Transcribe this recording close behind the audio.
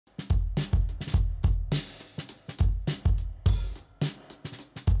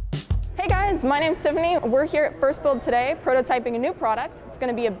guys, my name's Tiffany. We're here at FirstBuild today prototyping a new product. It's going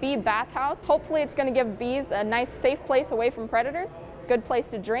to be a bee bathhouse. Hopefully it's going to give bees a nice safe place away from predators, good place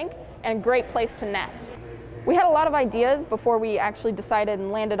to drink, and a great place to nest. We had a lot of ideas before we actually decided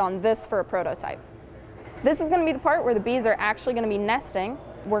and landed on this for a prototype. This is going to be the part where the bees are actually going to be nesting.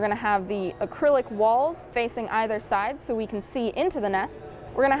 We're going to have the acrylic walls facing either side so we can see into the nests.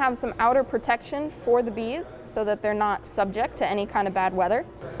 We're going to have some outer protection for the bees so that they're not subject to any kind of bad weather.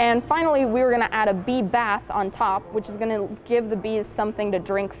 And finally, we were going to add a bee bath on top, which is going to give the bees something to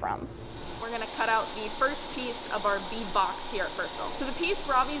drink from. We're going to cut out the first piece of our bee box here at FirstBuild. So the piece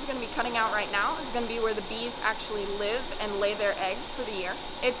Robbie's going to be cutting out right now is going to be where the bees actually live and lay their eggs for the year.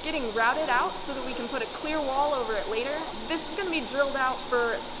 It's getting routed out so that we can put a clear wall over it later. This is going to be drilled out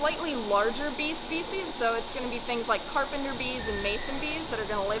for slightly larger bee species, so it's going to be things like carpenter bees and mason bees that are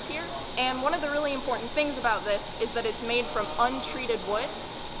going to live here. And one of the really important things about this is that it's made from untreated wood.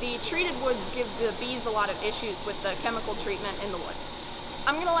 The treated woods give the bees a lot of issues with the chemical treatment in the wood.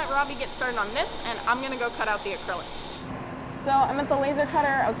 I'm gonna let Robbie get started on this, and I'm gonna go cut out the acrylic. So I'm at the laser cutter.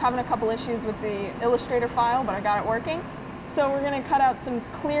 I was having a couple issues with the Illustrator file, but I got it working. So we're gonna cut out some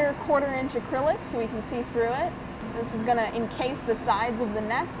clear 1/4-inch acrylic so we can see through it. This is gonna encase the sides of the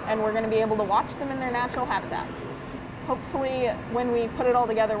nest, and we're gonna be able to watch them in their natural habitat. Hopefully, when we put it all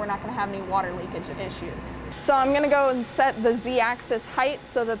together, we're not gonna have any water leakage issues. So I'm gonna go and set the Z-axis height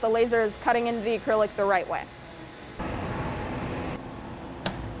so that the laser is cutting into the acrylic the right way.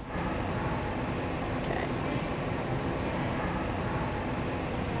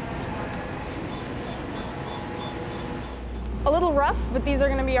 A little rough, but these are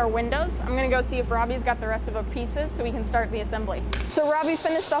going to be our windows. I'm going to go see if Robbie's got the rest of our pieces so we can start the assembly. So Robbie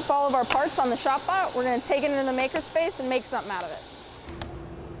finished off all of our parts on the shop bot. We're going to take it into the makerspace and make something out of it.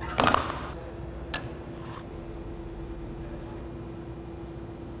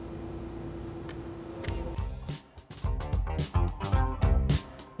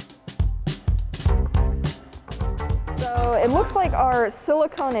 So it looks like our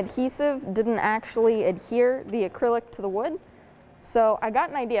silicone adhesive didn't actually adhere the acrylic to the wood. So I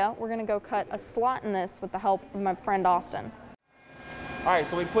got an idea. We're gonna go cut a slot in this with the help of my friend Austin. All right,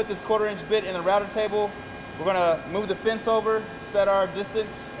 so we put this 1/4-inch bit in the router table. We're gonna move the fence over, set our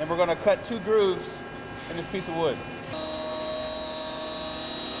distance, and we're gonna cut 2 grooves in this piece of wood.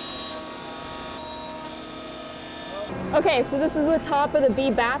 Okay, so this is the top of the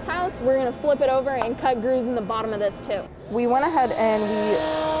bee bathhouse. We're gonna flip it over and cut grooves in the bottom of this too. We went ahead and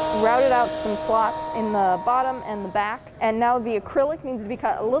we routed out some slots in the bottom and the back, and now the acrylic needs to be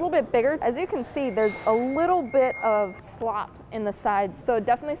cut a little bit bigger. As you can see, there's a little bit of slop in the sides, so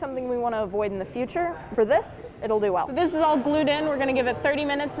definitely something we want to avoid in the future. For this, it'll do well. So this is all glued in. We're gonna give it 30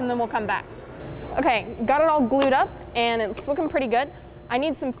 minutes and then we'll come back. Okay, got it all glued up and it's looking pretty good. I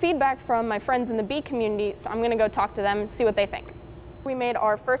need some feedback from my friends in the bee community, so I'm gonna go talk to them and see what they think. We made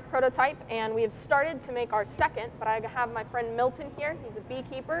our first prototype and we have started to make our second, but I have my friend Milton here. He's a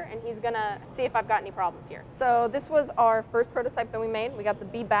beekeeper and he's gonna see if I've got any problems here. So this was our first prototype that we made. We got the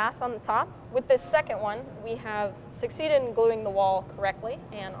bee bath on the top. With this second one, we have succeeded in gluing the wall correctly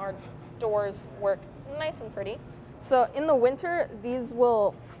and our doors work nice and pretty. So in the winter, these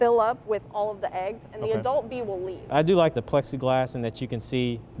will fill up with all of the eggs and the adult bee will leave. I do like the plexiglass and that you can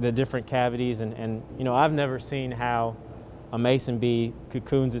see the different cavities and you know, I've never seen how a mason bee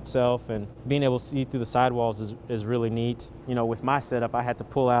cocoons itself, and being able to see through the sidewalls is really neat. You know, with my setup, I had to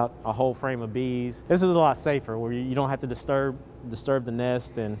pull out a whole frame of bees. This is a lot safer where you don't have to disturb the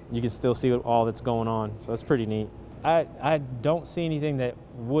nest and you can still see all that's going on. So it's pretty neat. I don't see anything that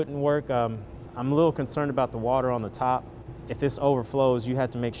wouldn't work. I'm a little concerned about the water on the top. If this overflows, you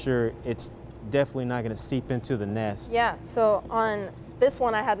have to make sure it's definitely not going to seep into the nest. Yeah, so on this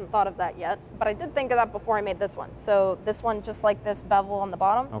one, I hadn't thought of that yet, but I did think of that before I made this one. So this one, just like this bevel on the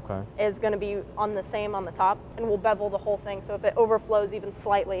bottom, is going to be on the same on the top, and we'll bevel the whole thing. So if it overflows even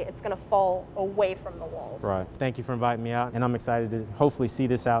slightly, it's going to fall away from the walls. Right. Thank you for inviting me out, and I'm excited to hopefully see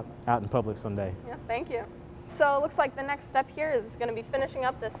this out in public someday. Yeah, thank you. So it looks like the next step here is going to be finishing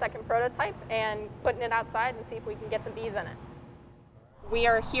up this second prototype and putting it outside and see if we can get some bees in it. We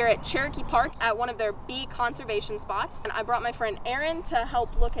are here at Cherokee Park at one of their bee conservation spots, and I brought my friend Aaron to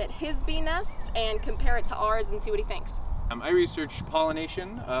help look at his bee nests and compare it to ours and see what he thinks. I research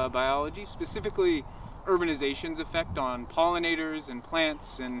pollination biology, specifically urbanization's effect on pollinators and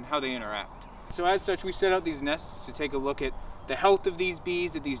plants and how they interact. So as such, we set out these nests to take a look at the health of these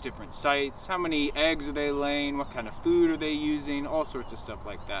bees at these different sites, how many eggs are they laying, what kind of food are they using, all sorts of stuff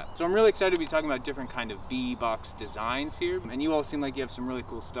like that. So I'm really excited to be talking about different kind of bee box designs here, and you all seem like you have some really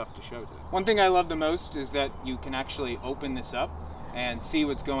cool stuff to show today. One thing I love the most is that you can actually open this up and see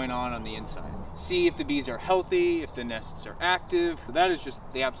what's going on the inside. See if the bees are healthy, if the nests are active. That is just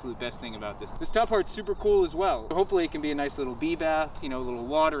the absolute best thing about this. This top part's super cool as well. Hopefully it can be a nice little bee bath, you know, a little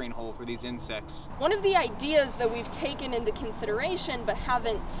watering hole for these insects. One of the ideas that we've taken into consideration but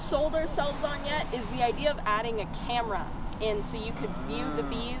haven't sold ourselves on yet is the idea of adding a camera in so you could view the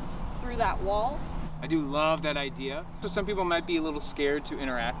bees through that wall. I do love that idea. So some people might be a little scared to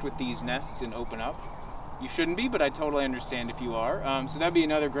interact with these nests and open up. You shouldn't be, but I totally understand if you are. So that'd be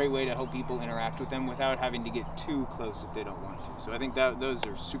another great way to help people interact with them without having to get too close if they don't want to. So I think that those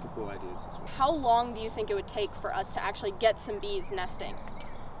are super cool ideas as well. How long do you think it would take for us to actually get some bees nesting?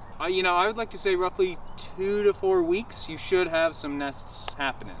 You know, I would like to say roughly 2 to 4 weeks. You should have some nests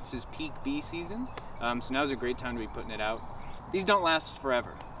happening. This is peak bee season, so now's a great time to be putting it out. These don't last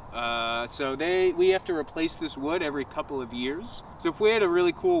forever. So we have to replace this wood every couple of years. So if we had a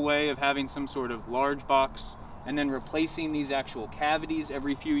really cool way of having some sort of large box and then replacing these actual cavities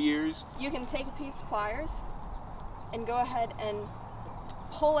every few years. You can take a piece of pliers and go ahead and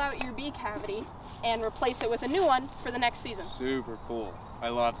pull out your bee cavity and replace it with a new one for the next season. Super cool. I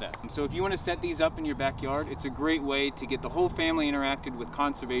love that. So if you want to set these up in your backyard, it's a great way to get the whole family interacted with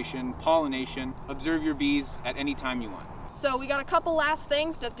conservation, pollination, observe your bees at any time you want. So we got a couple last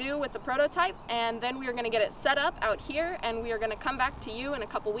things to do with the prototype, and then we are going to get it set up out here, and we are going to come back to you in a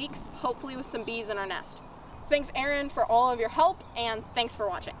couple weeks, hopefully with some bees in our nest. Thanks, Aaron, for all of your help, and thanks for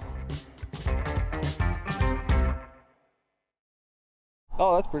watching.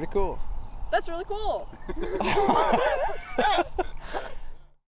 Oh, that's pretty cool. That's really cool.